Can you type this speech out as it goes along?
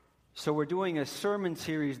So we're doing a sermon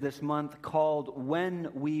series this month called When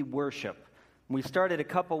We Worship. We started a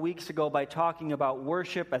couple weeks ago by talking about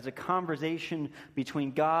worship as a conversation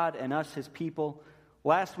between God and us, His people.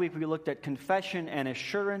 Last week we looked at confession and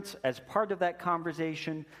assurance as part of that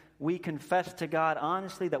conversation. We confess to God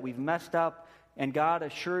honestly that we've messed up, and God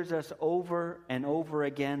assures us over and over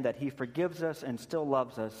again that He forgives us and still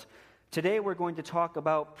loves us. Today we're going to talk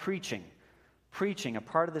about preaching. Preaching, a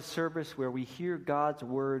part of the service where we hear God's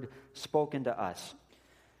word spoken to us.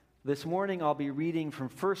 This morning I'll be reading from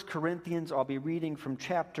 1 Corinthians. I'll be reading from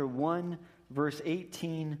chapter 1, verse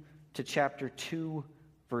 18 to chapter 2,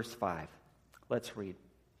 verse 5. Let's read.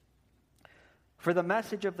 For the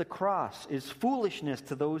message of the cross is foolishness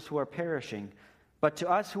to those who are perishing, but to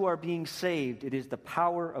us who are being saved it is the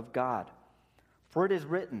power of God. For it is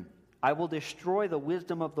written, I will destroy the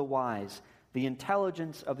wisdom of the wise, the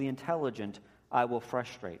intelligence of the intelligent I will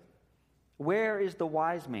frustrate. Where is the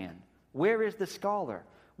wise man? Where is the scholar?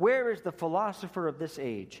 Where is the philosopher of this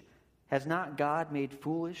age? Has not God made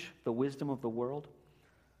foolish the wisdom of the world?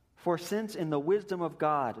 For since in the wisdom of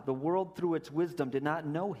God, the world through its wisdom did not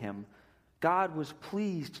know Him, God was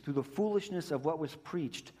pleased through the foolishness of what was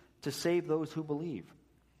preached to save those who believe.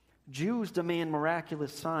 Jews demand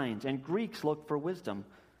miraculous signs, and Greeks look for wisdom.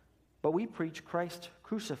 But we preach Christ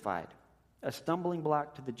crucified, a stumbling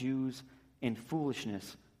block to the Jews and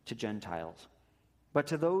foolishness to Gentiles. But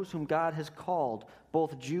to those whom God has called,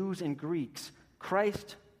 both Jews and Greeks,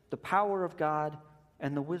 Christ, the power of God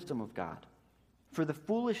and the wisdom of God. For the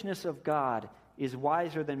foolishness of God is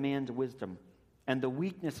wiser than man's wisdom, and the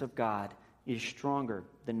weakness of God is stronger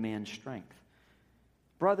than man's strength.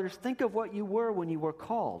 Brothers, think of what you were when you were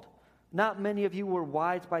called. Not many of you were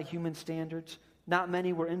wise by human standards. Not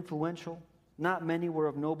many were influential. Not many were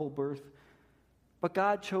of noble birth. But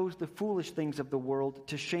God chose the foolish things of the world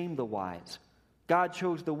to shame the wise. God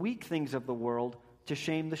chose the weak things of the world to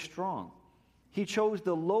shame the strong. He chose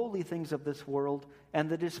the lowly things of this world and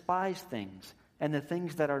the despised things and the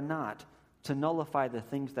things that are not to nullify the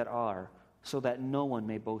things that are, so that no one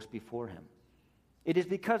may boast before Him. It is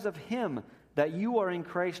because of Him that you are in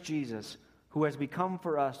Christ Jesus, who has become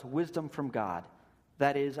for us wisdom from God,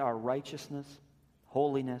 that is our righteousness,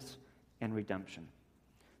 holiness, and redemption.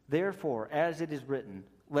 Therefore, as it is written,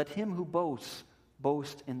 let him who boasts,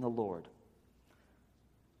 boast in the Lord.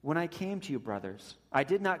 When I came to you, brothers, I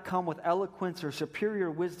did not come with eloquence or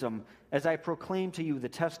superior wisdom as I proclaimed to you the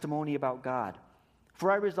testimony about God.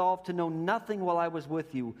 For I resolved to know nothing while I was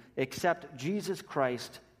with you except Jesus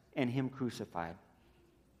Christ and Him crucified.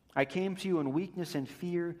 I came to you in weakness and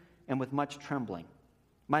fear and with much trembling.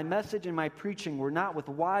 My message and my preaching were not with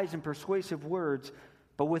wise and persuasive words,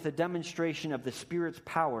 but with a demonstration of the Spirit's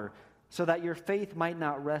power, so that your faith might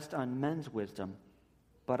not rest on men's wisdom,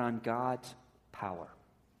 but on God's power.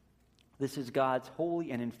 This is God's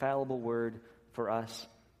holy and infallible word for us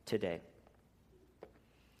today.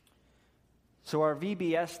 So our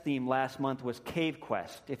VBS theme last month was Cave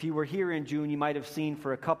Quest. If you were here in June, you might have seen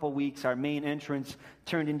for a couple weeks our main entrance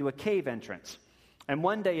turned into a cave entrance. And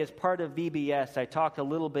one day, as part of VBS, I talked a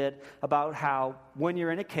little bit about how when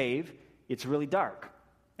you're in a cave, it's really dark.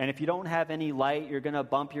 And if you don't have any light, you're going to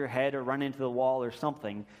bump your head or run into the wall or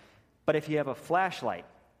something. But if you have a flashlight,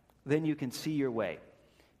 then you can see your way.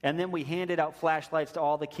 And then we handed out flashlights to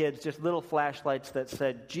all the kids, just little flashlights that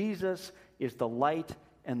said, Jesus is the light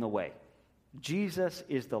and the way. Jesus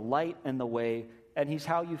is the light and the way, and He's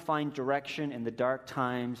how you find direction in the dark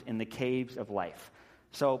times, in the caves of life.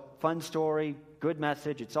 So, fun story, good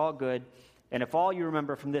message, it's all good. And if all you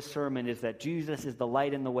remember from this sermon is that Jesus is the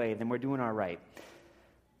light and the way, then we're doing all right.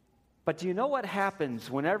 But do you know what happens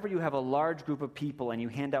whenever you have a large group of people and you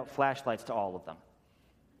hand out flashlights to all of them?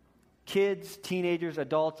 Kids, teenagers,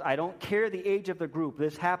 adults, I don't care the age of the group.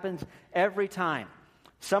 This happens every time.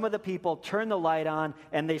 Some of the people turn the light on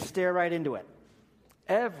and they stare right into it.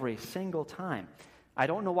 Every single time. I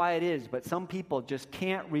don't know why it is, but some people just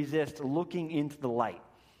can't resist looking into the light.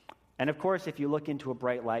 And of course, if you look into a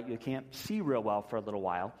bright light, you can't see real well for a little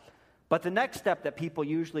while. But the next step that people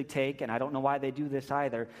usually take, and I don't know why they do this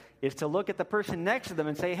either, is to look at the person next to them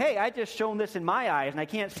and say, hey, I just shown this in my eyes and I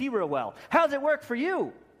can't see real well. How's it work for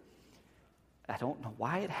you? I don't know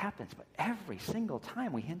why it happens, but every single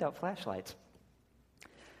time we hand out flashlights.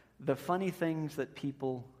 The funny things that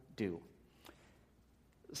people do.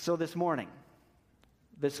 So this morning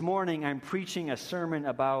I'm preaching a sermon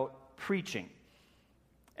about preaching.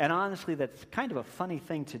 And honestly, that's kind of a funny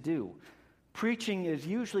thing to do. Preaching is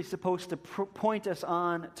usually supposed to point us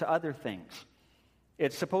on to other things.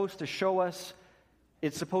 It's supposed to show us,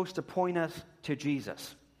 it's supposed to point us to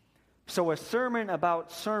Jesus. So a sermon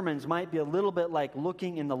about sermons might be a little bit like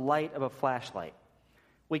looking in the light of a flashlight.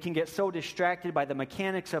 We can get so distracted by the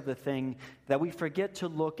mechanics of the thing that we forget to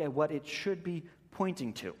look at what it should be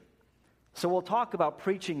pointing to. So we'll talk about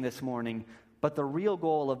preaching this morning, but the real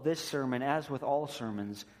goal of this sermon, as with all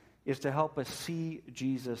sermons, is to help us see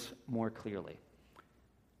Jesus more clearly.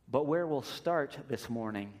 But where we'll start this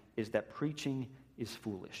morning is that preaching is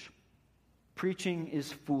foolish. Preaching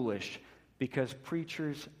is foolish because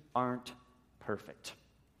preachers aren't perfect.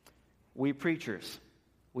 We preachers,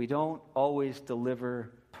 we don't always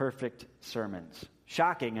deliver perfect sermons.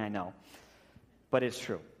 Shocking, I know, but it's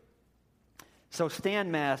true. So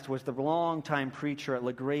Stan Mast was the longtime preacher at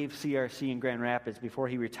LaGrave CRC in Grand Rapids before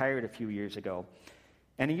he retired a few years ago.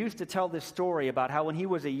 And he used to tell this story about how when he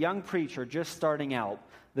was a young preacher just starting out,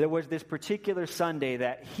 there was this particular Sunday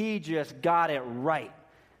that he just got it right.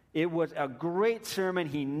 It was a great sermon.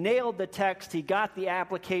 He nailed the text. He got the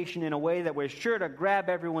application in a way that was sure to grab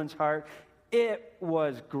everyone's heart. It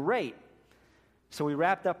was great. So he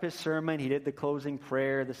wrapped up his sermon. He did the closing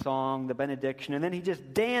prayer, the song, the benediction, and then he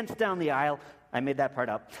just danced down the aisle. I made that part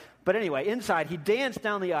up. But anyway, inside, he danced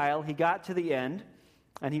down the aisle. He got to the end,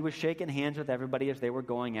 and he was shaking hands with everybody as they were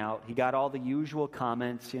going out. He got all the usual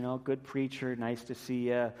comments, good preacher, nice to see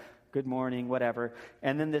you, good morning, whatever.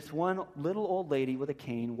 And then this one little old lady with a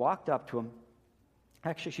cane walked up to him.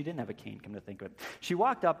 Actually, she didn't have a cane, come to think of it. She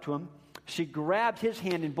walked up to him. She grabbed his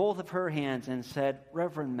hand in both of her hands and said,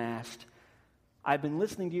 "Reverend Mast, I've been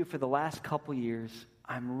listening to you for the last couple years.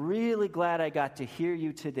 I'm really glad I got to hear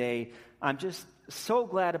you today. I'm just so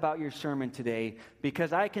glad about your sermon today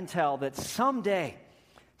because I can tell that someday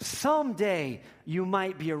you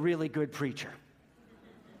might be a really good preacher."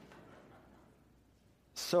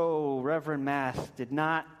 So Reverend Mast did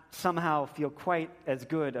not somehow feel quite as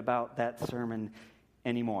good about that sermon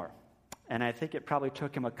anymore. And I think it probably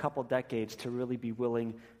took him a couple decades to really be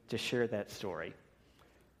willing to share that story.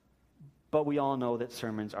 But we all know that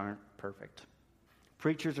sermons aren't perfect.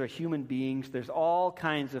 Preachers are human beings. There's all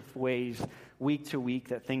kinds of ways week to week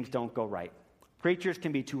that things don't go right. Preachers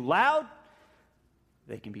can be too loud.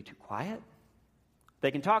 They can be too quiet.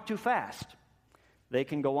 They can talk too fast. They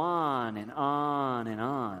can go on and on and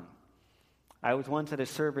on. I was once at a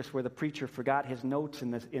service where the preacher forgot his notes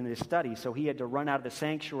in his study, so he had to run out of the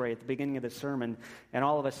sanctuary at the beginning of the sermon, and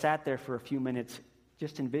all of us sat there for a few minutes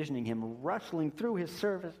just envisioning him rustling through his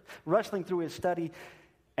service, rustling through his study,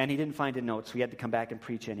 and he didn't find a note, so he had to come back and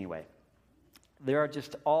preach anyway. There are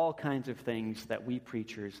just all kinds of things that we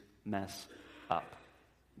preachers mess up.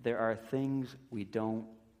 There are things we don't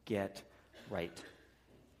get right.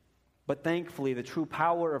 But thankfully, the true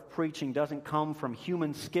power of preaching doesn't come from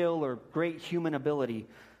human skill or great human ability.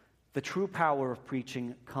 The true power of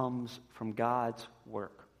preaching comes from God's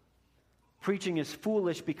work. Preaching is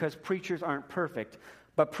foolish because preachers aren't perfect,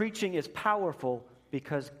 but preaching is powerful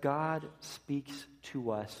because God speaks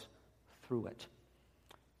to us through it.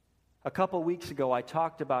 A couple weeks ago, I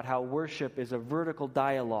talked about how worship is a vertical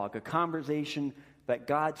dialogue, a conversation that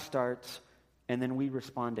God starts and then we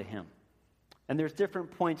respond to Him. And there's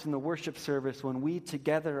different points in the worship service when we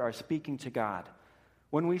together are speaking to God.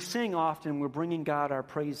 When we sing, often we're bringing God our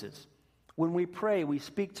praises. When we pray, we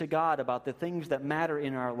speak to God about the things that matter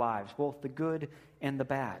in our lives, both the good and the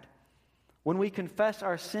bad. When we confess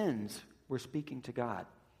our sins, we're speaking to God.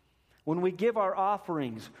 When we give our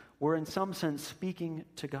offerings, we're in some sense speaking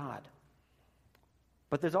to God.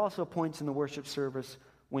 But there's also points in the worship service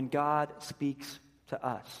when God speaks to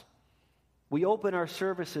us. We open our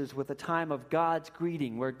services with a time of God's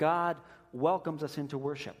greeting, where God welcomes us into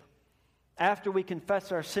worship. After we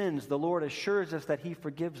confess our sins, the Lord assures us that He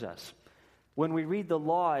forgives us. When we read the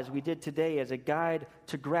law, as we did today, as a guide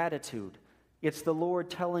to gratitude, it's the Lord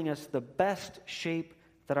telling us the best shape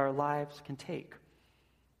that our lives can take.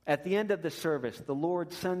 At the end of the service, the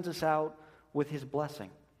Lord sends us out with His blessing.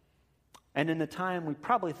 And in the time we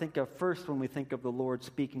probably think of first when we think of the Lord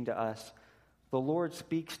speaking to us, the Lord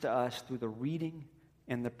speaks to us through the reading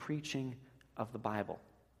and the preaching of the Bible.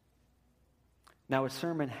 Now, a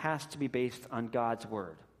sermon has to be based on God's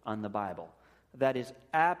Word, on the Bible. That is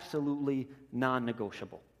absolutely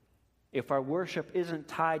non-negotiable. If our worship isn't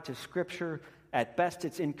tied to Scripture, at best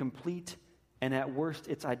it's incomplete, and at worst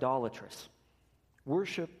it's idolatrous.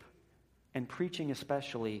 Worship, and preaching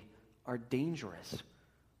especially, are dangerous.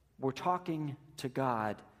 We're talking to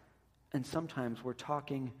God, and sometimes we're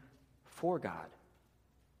talking for God.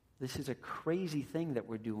 This is a crazy thing that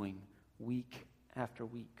we're doing week after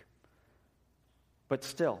week. But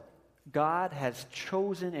still, God has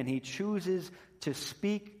chosen and He chooses to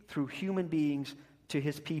speak through human beings to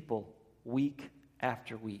His people week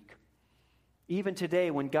after week. Even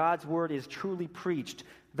today, when God's word is truly preached,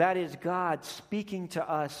 that is God speaking to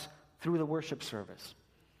us through the worship service.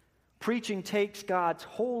 Preaching takes God's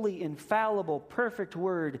holy, infallible, perfect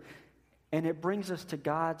word, and it brings us to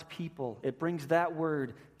God's people. It brings that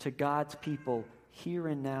word to God's people here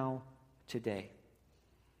and now, today.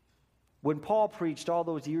 When Paul preached all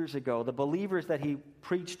those years ago, the believers that he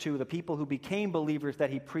preached to, the people who became believers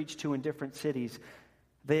that he preached to in different cities,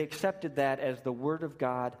 they accepted that as the word of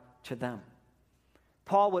God to them.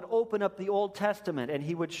 Paul would open up the Old Testament and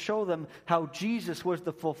he would show them how Jesus was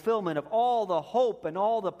the fulfillment of all the hope and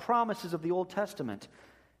all the promises of the Old Testament.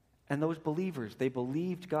 And those believers, they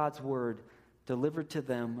believed God's word delivered to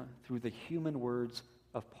them through the human words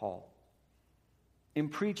of Paul. In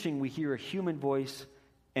preaching, we hear a human voice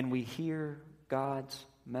and we hear God's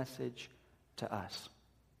message to us.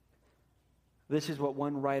 This is what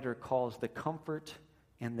one writer calls the comfort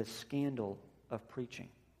and the scandal of preaching.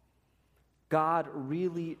 God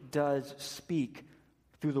really does speak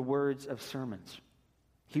through the words of sermons.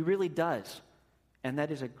 He really does, and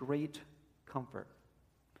that is a great comfort.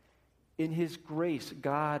 In His grace,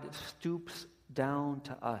 God stoops down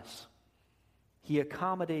to us. He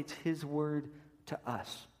accommodates His word to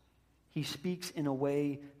us. He speaks in a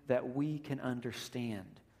way that we can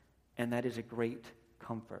understand, and that is a great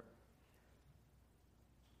comfort.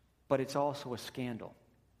 But it's also a scandal.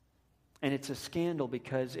 And it's a scandal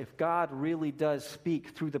because if God really does speak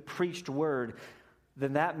through the preached word,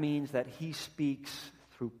 then that means that He speaks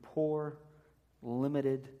through poor,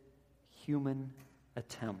 limited, human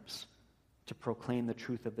attempts to proclaim the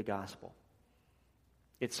truth of the gospel.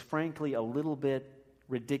 It's frankly a little bit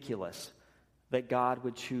ridiculous that God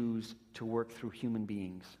would choose to work through human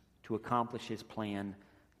beings to accomplish His plan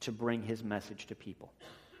to bring His message to people.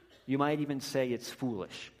 You might even say it's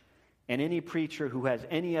foolish. And any preacher who has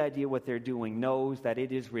any idea what they're doing knows that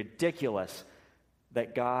it is ridiculous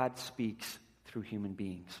that God speaks through human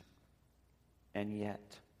beings. And yet,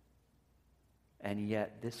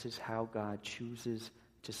 this is how God chooses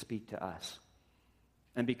to speak to us.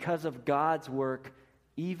 And because of God's work,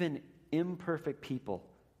 even imperfect people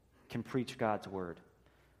can preach God's word.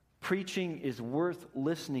 Preaching is worth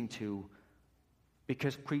listening to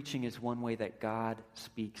because preaching is one way that God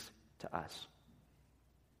speaks to us.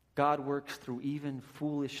 God works through even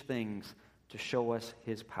foolish things to show us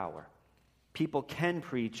His power. People can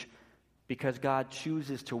preach because God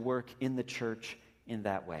chooses to work in the church in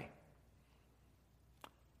that way.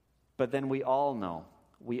 But then we all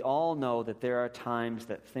know that there are times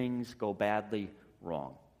that things go badly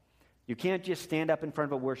wrong. You can't just stand up in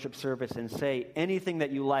front of a worship service and say anything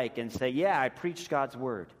that you like and say, yeah, I preached God's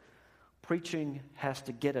word. Preaching has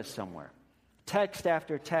to get us somewhere. Text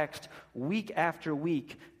after text, week after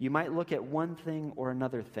week, you might look at one thing or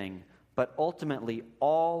another thing, but ultimately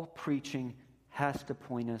all preaching has to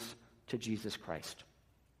point us to Jesus Christ.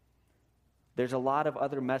 There's a lot of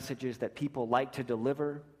other messages that people like to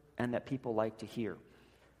deliver and that people like to hear.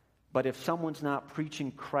 But if someone's not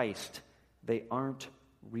preaching Christ, they aren't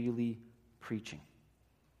really preaching.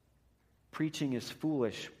 Preaching is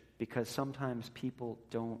foolish because sometimes people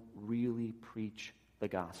don't really preach the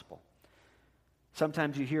gospel.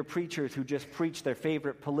 Sometimes you hear preachers who just preach their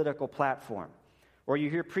favorite political platform. Or you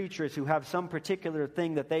hear preachers who have some particular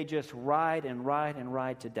thing that they just ride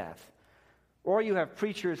to death. Or you have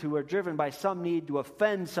preachers who are driven by some need to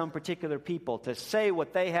offend some particular people, to say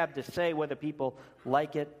what they have to say, whether people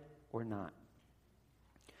like it or not.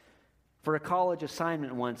 For a college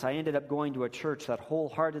assignment once, I ended up going to a church that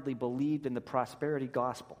wholeheartedly believed in the prosperity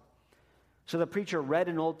gospel. So the preacher read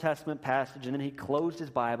an Old Testament passage, and then he closed his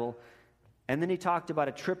Bible, and then he talked about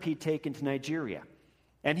a trip he'd taken to Nigeria.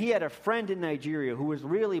 And he had a friend in Nigeria who was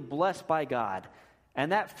really blessed by God.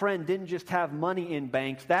 And that friend didn't just have money in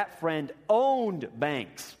banks, that friend owned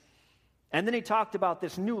banks. And then he talked about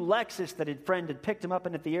this new Lexus that his friend had picked him up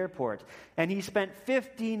in at the airport. And he spent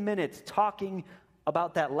 15 minutes talking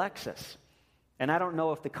about that Lexus. And I don't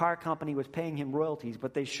know if the car company was paying him royalties,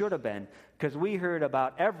 but they should have been, because we heard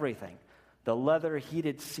about everything. The leather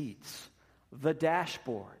heated seats, the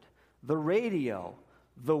dashboard, the radio,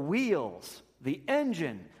 the wheels, the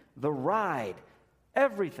engine, the ride,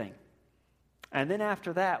 everything. And then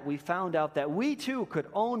after that, we found out that we too could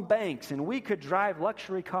own banks and we could drive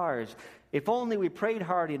luxury cars if only we prayed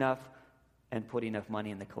hard enough and put enough money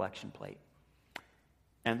in the collection plate.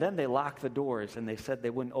 And then they locked the doors and they said they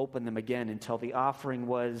wouldn't open them again until the offering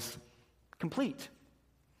was complete.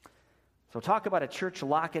 So talk about a church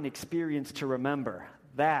lock-in experience to remember.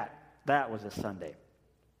 That was a Sunday.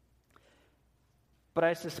 But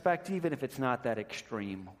I suspect even if it's not that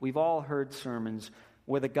extreme, we've all heard sermons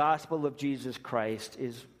where the gospel of Jesus Christ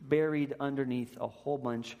is buried underneath a whole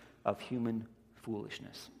bunch of human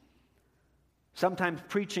foolishness. Sometimes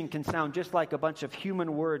preaching can sound just like a bunch of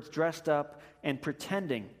human words dressed up and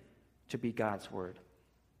pretending to be God's word.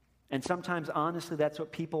 And sometimes, honestly, that's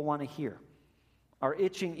what people want to hear. Our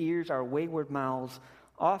itching ears, our wayward mouths,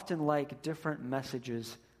 often like different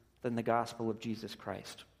messages than the gospel of Jesus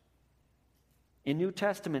Christ. In New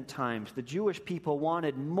Testament times, the Jewish people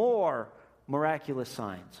wanted more miraculous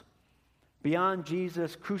signs. Beyond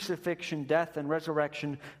Jesus' crucifixion, death, and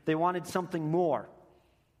resurrection, they wanted something more.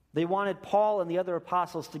 They wanted Paul and the other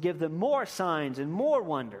apostles to give them more signs and more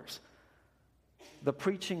wonders. The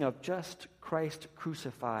preaching of just Christ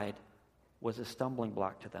crucified was a stumbling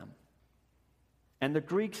block to them. And the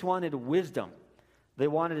Greeks wanted wisdom. They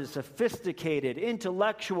wanted a sophisticated,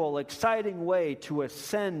 intellectual, exciting way to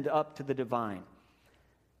ascend up to the divine.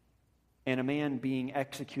 And a man being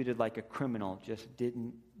executed like a criminal just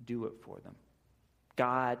didn't do it for them.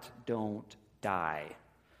 Gods don't die.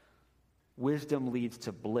 Wisdom leads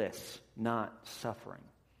to bliss, not suffering.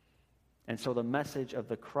 And so the message of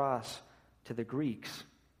the cross to the Greeks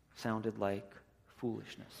sounded like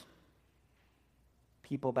foolishness.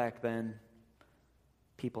 People back then,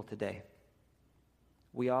 people today,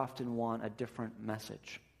 we often want a different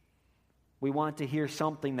message. We want to hear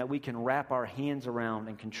something that we can wrap our hands around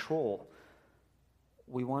and control.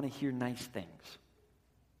 We want to hear nice things.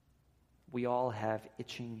 We all have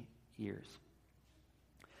itching ears.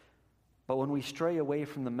 But when we stray away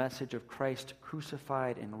from the message of Christ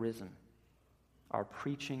crucified and risen, our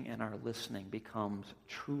preaching and our listening becomes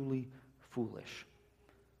truly foolish.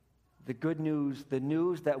 The good news, the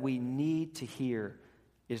news that we need to hear,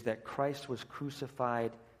 is that Christ was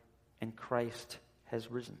crucified and Christ has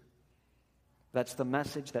risen. That's the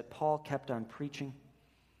message that Paul kept on preaching.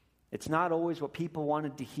 It's not always what people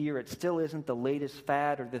wanted to hear. It still isn't the latest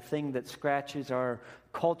fad or the thing that scratches our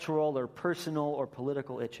cultural or personal or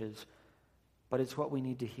political itches. But it's what we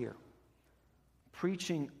need to hear.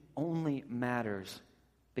 Preaching only matters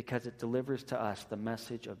because it delivers to us the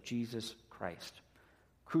message of Jesus Christ,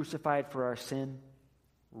 crucified for our sin,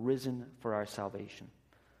 risen for our salvation.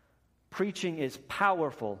 Preaching is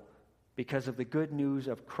powerful because of the good news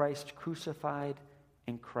of Christ crucified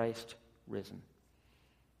and Christ risen.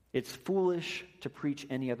 It's foolish to preach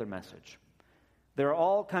any other message. There are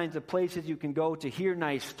all kinds of places you can go to hear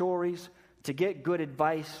nice stories, to get good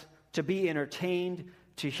advice, to be entertained,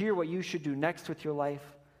 to hear what you should do next with your life.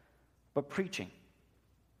 But preaching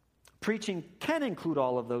can include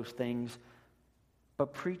all of those things,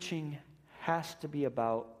 but preaching has to be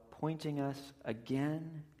about pointing us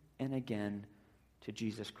again and again to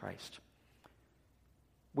Jesus Christ.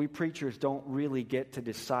 We preachers don't really get to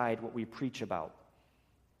decide what we preach about.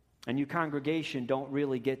 And you congregation don't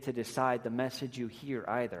really get to decide the message you hear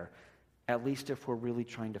either, at least if we're really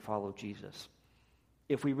trying to follow Jesus.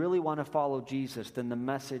 If we really want to follow Jesus, then the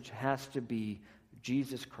message has to be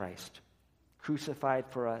Jesus Christ, crucified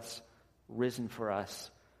for us, risen for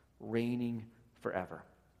us, reigning forever.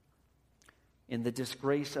 In the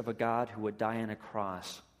disgrace of a God who would die on a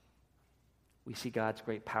cross, we see God's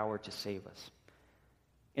great power to save us.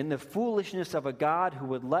 In the foolishness of a God who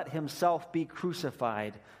would let himself be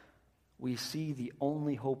crucified, we see the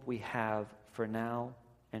only hope we have for now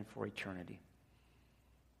and for eternity.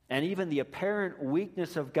 And even the apparent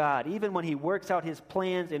weakness of God, even when he works out his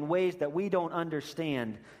plans in ways that we don't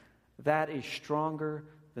understand, that is stronger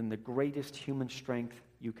than the greatest human strength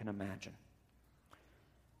you can imagine.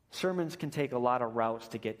 Sermons can take a lot of routes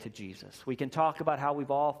to get to Jesus. We can talk about how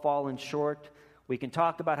we've all fallen short. We can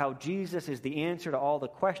talk about how Jesus is the answer to all the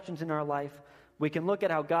questions in our life. We can look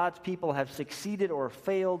at how God's people have succeeded or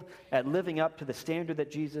failed at living up to the standard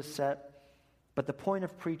that Jesus set. But the point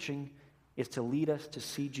of preaching is to lead us to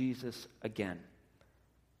see Jesus again.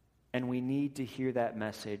 And we need to hear that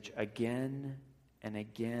message again and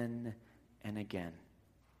again and again.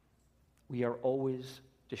 We are always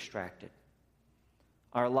distracted.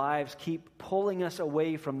 Our lives keep pulling us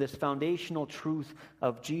away from this foundational truth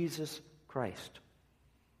of Jesus Christ.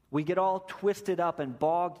 We get all twisted up and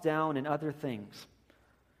bogged down in other things.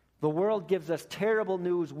 The world gives us terrible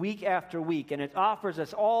news week after week, and it offers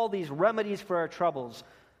us all these remedies for our troubles,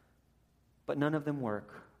 but none of them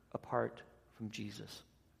work apart from Jesus.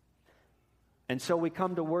 And so we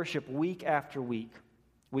come to worship week after week.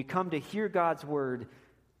 We come to hear God's word,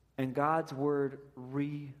 and God's word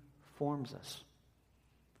reforms us.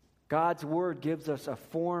 God's word gives us a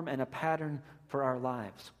form and a pattern for our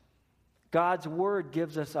lives. God's word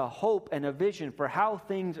gives us a hope and a vision for how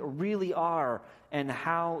things really are and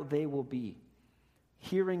how they will be.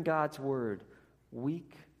 Hearing God's word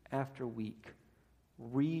week after week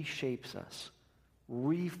reshapes us,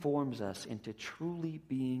 reforms us into truly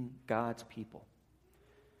being God's people.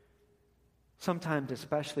 Sometimes,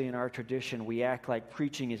 especially in our tradition, we act like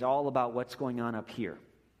preaching is all about what's going on up here.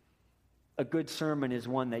 A good sermon is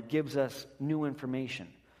one that gives us new information.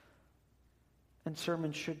 And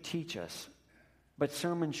sermons should teach us, but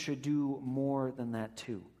sermons should do more than that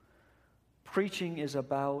too. Preaching is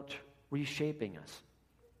about reshaping us.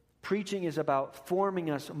 Preaching is about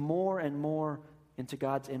forming us more and more into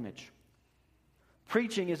God's image.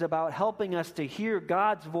 Preaching is about helping us to hear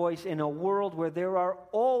God's voice in a world where there are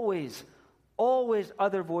always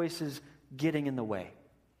other voices getting in the way.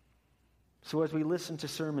 So as we listen to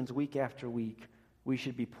sermons week after week, we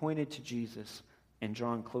should be pointed to Jesus and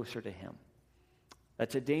drawn closer to Him.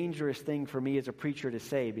 That's a dangerous thing for me as a preacher to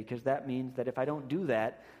say, because that means that if I don't do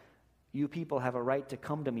that, you people have a right to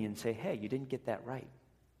come to me and say, hey, you didn't get that right.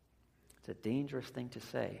 It's a dangerous thing to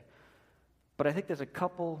say. But I think there's a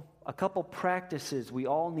couple practices we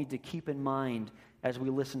all need to keep in mind as we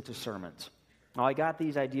listen to sermons. Now, I got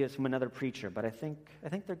these ideas from another preacher, but I think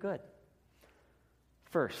they're good.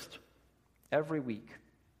 First, every week,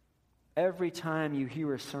 every time you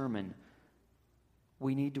hear a sermon,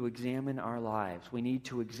 we need to examine our lives. We need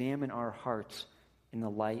to examine our hearts in the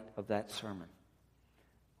light of that sermon.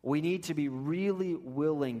 We need to be really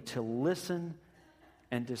willing to listen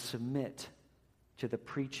and to submit to the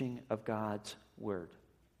preaching of God's Word.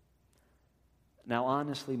 Now,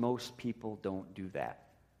 honestly, most people don't do that.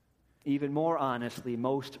 Even more honestly,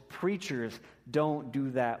 most preachers don't do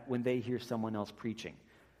that when they hear someone else preaching.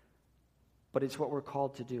 But it's what we're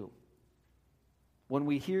called to do. When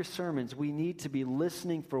we hear sermons, we need to be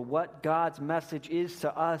listening for what God's message is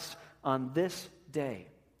to us on this day.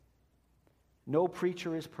 No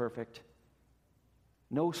preacher is perfect.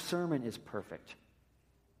 No sermon is perfect.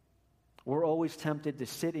 We're always tempted to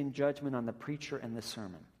sit in judgment on the preacher and the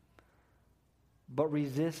sermon. But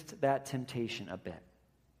resist that temptation a bit.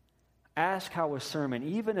 Ask how a sermon,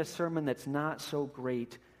 even a sermon that's not so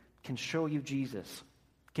great, can show you Jesus,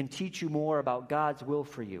 can teach you more about God's will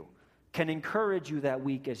for you, can encourage you that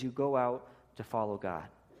week as you go out to follow God.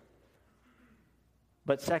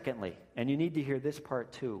 But secondly, and you need to hear this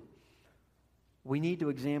part too, we need to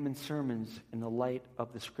examine sermons in the light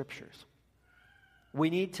of the Scriptures. We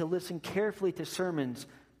need to listen carefully to sermons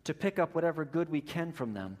to pick up whatever good we can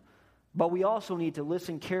from them. But we also need to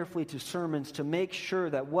listen carefully to sermons to make sure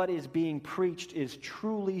that what is being preached is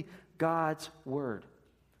truly God's Word.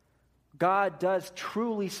 God does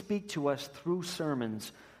truly speak to us through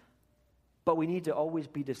sermons, but we need to always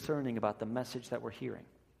be discerning about the message that we're hearing.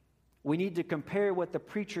 We need to compare what the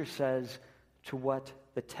preacher says to what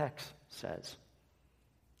the text says.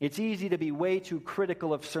 It's easy to be way too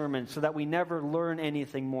critical of sermons so that we never learn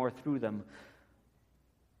anything more through them.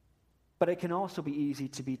 But it can also be easy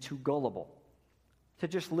to be too gullible, to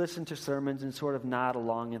just listen to sermons and sort of nod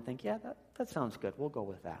along and think, yeah, that sounds good. We'll go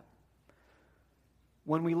with that.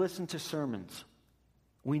 When we listen to sermons,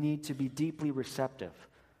 we need to be deeply receptive,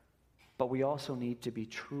 but we also need to be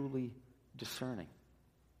truly discerning.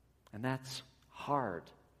 And that's hard.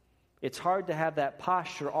 It's hard to have that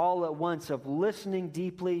posture all at once of listening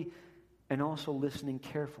deeply and also listening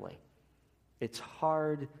carefully. It's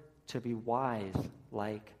hard to be wise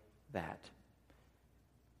like that.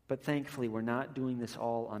 But thankfully, we're not doing this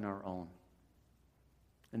all on our own.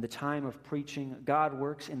 In the time of preaching, God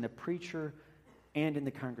works in the preacher and in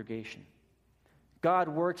the congregation. God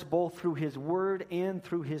works both through His Word and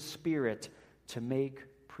through His Spirit to make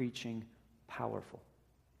preaching powerful.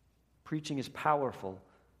 Preaching is powerful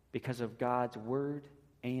because of God's Word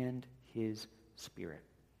and His Spirit.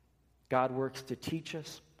 God works to teach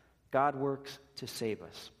us. God works to save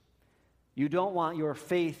us. You don't want your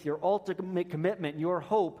faith, your ultimate commitment, your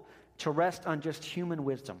hope to rest on just human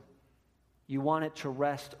wisdom. You want it to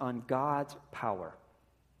rest on God's power.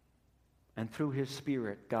 And through His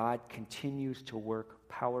Spirit, God continues to work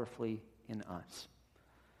powerfully in us.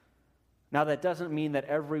 Now, that doesn't mean that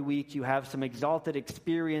every week you have some exalted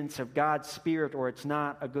experience of God's Spirit or it's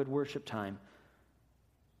not a good worship time.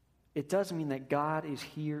 It does mean that God is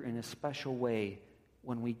here in a special way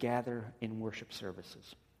when we gather in worship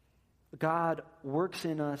services. God works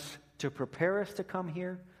in us to prepare us to come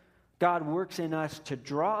here. God works in us to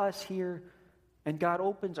draw us here. And God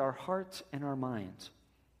opens our hearts and our minds.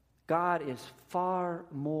 God is far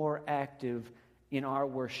more active in our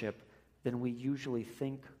worship than we usually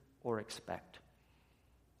think or expect.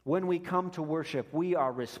 When we come to worship, we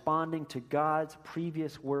are responding to God's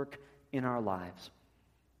previous work in our lives.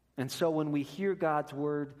 And so when we hear God's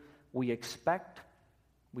word, we expect,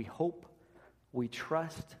 we hope, we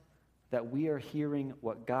trust that we are hearing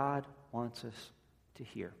what God wants us to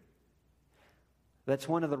hear. That's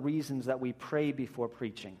one of the reasons that we pray before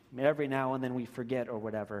preaching. I mean, every now and then we forget or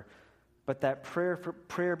whatever. But that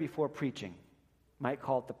prayer before preaching, might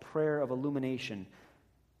call it the prayer of illumination,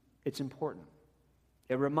 it's important.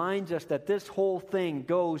 It reminds us that this whole thing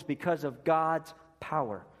goes because of God's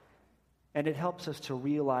power. And it helps us to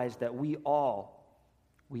realize that we all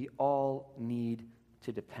need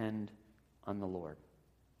to depend on the Lord.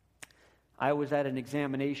 I was at an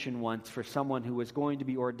examination once for someone who was going to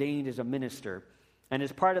be ordained as a minister. And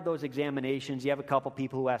as part of those examinations, you have a couple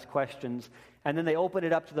people who ask questions, and then they open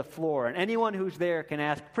it up to the floor. And anyone who's there can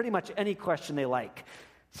ask pretty much any question they like.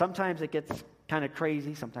 Sometimes it gets kind of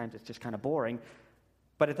crazy. Sometimes it's just kind of boring.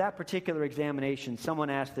 But at that particular examination, someone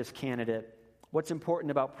asked this candidate, what's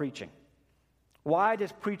important about preaching? Why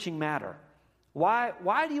does preaching matter? Why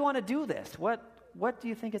do you want to do this? What do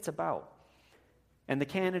you think it's about? And the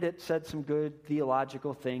candidate said some good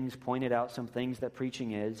theological things, pointed out some things that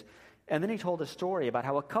preaching is. And then he told a story about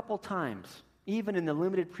how a couple times, even in the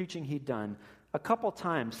limited preaching he'd done, a couple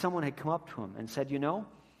times someone had come up to him and said, you know,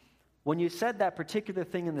 when you said that particular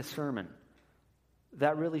thing in the sermon,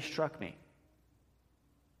 that really struck me.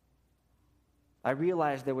 I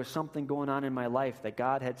realized there was something going on in my life that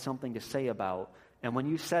God had something to say about. And when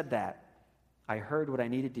you said that, I heard what I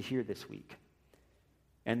needed to hear this week.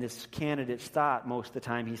 And this candidate's thought most of the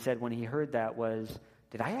time, he said when he heard that was,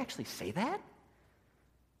 did I actually say that?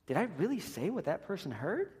 Did I really say what that person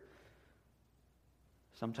heard?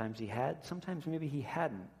 Sometimes he had, sometimes maybe he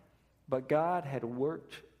hadn't. But God had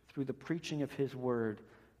worked through the preaching of his word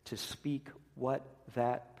to speak what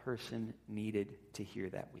that person needed to hear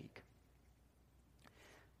that week.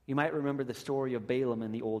 You might remember the story of Balaam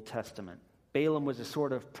in the Old Testament. Balaam was a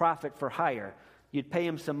sort of prophet for hire. You'd pay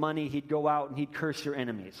him some money, he'd go out and he'd curse your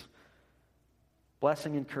enemies.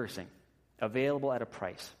 Blessing and cursing, available at a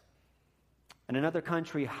price. And another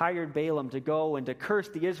country hired Balaam to go and to curse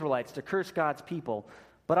the Israelites, to curse God's people.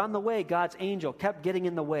 But on the way, God's angel kept getting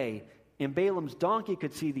in the way, and Balaam's donkey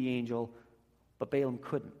could see the angel, but Balaam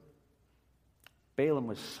couldn't. Balaam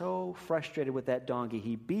was so frustrated with that donkey.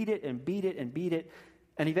 He beat it and beat it and beat it,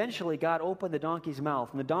 and eventually God opened the donkey's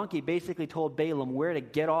mouth, and the donkey basically told Balaam where to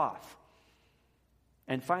get off.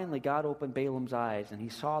 And finally, God opened Balaam's eyes, and he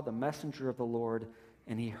saw the messenger of the Lord,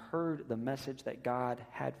 and he heard the message that God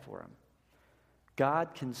had for him.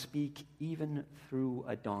 God can speak even through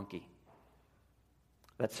a donkey.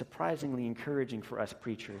 That's surprisingly encouraging for us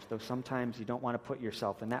preachers, though sometimes you don't want to put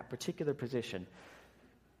yourself in that particular position.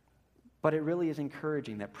 But it really is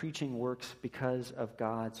encouraging that preaching works because of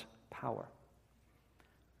God's power.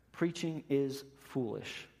 Preaching is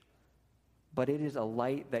foolish, but it is a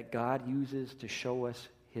light that God uses to show us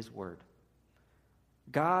his word.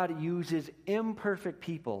 God uses imperfect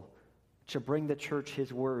people to bring the church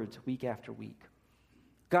his words week after week.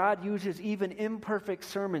 God uses even imperfect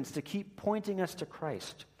sermons to keep pointing us to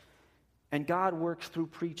Christ. And God works through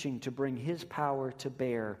preaching to bring his power to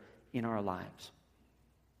bear in our lives.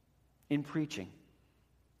 In preaching,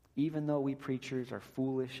 even though we preachers are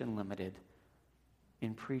foolish and limited,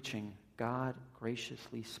 in preaching, God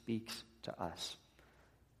graciously speaks to us.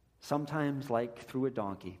 Sometimes like through a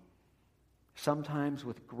donkey, sometimes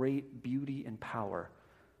with great beauty and power.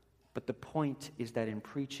 But the point is that in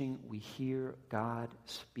preaching, we hear God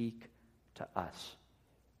speak to us.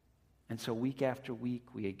 And so week after week,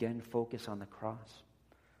 we again focus on the cross.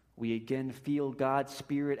 We again feel God's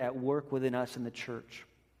Spirit at work within us in the church.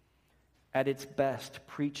 At its best,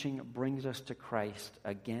 preaching brings us to Christ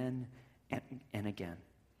again and again.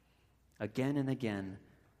 Again and again,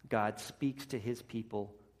 God speaks to his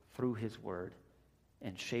people through his word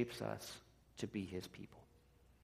and shapes us to be his people.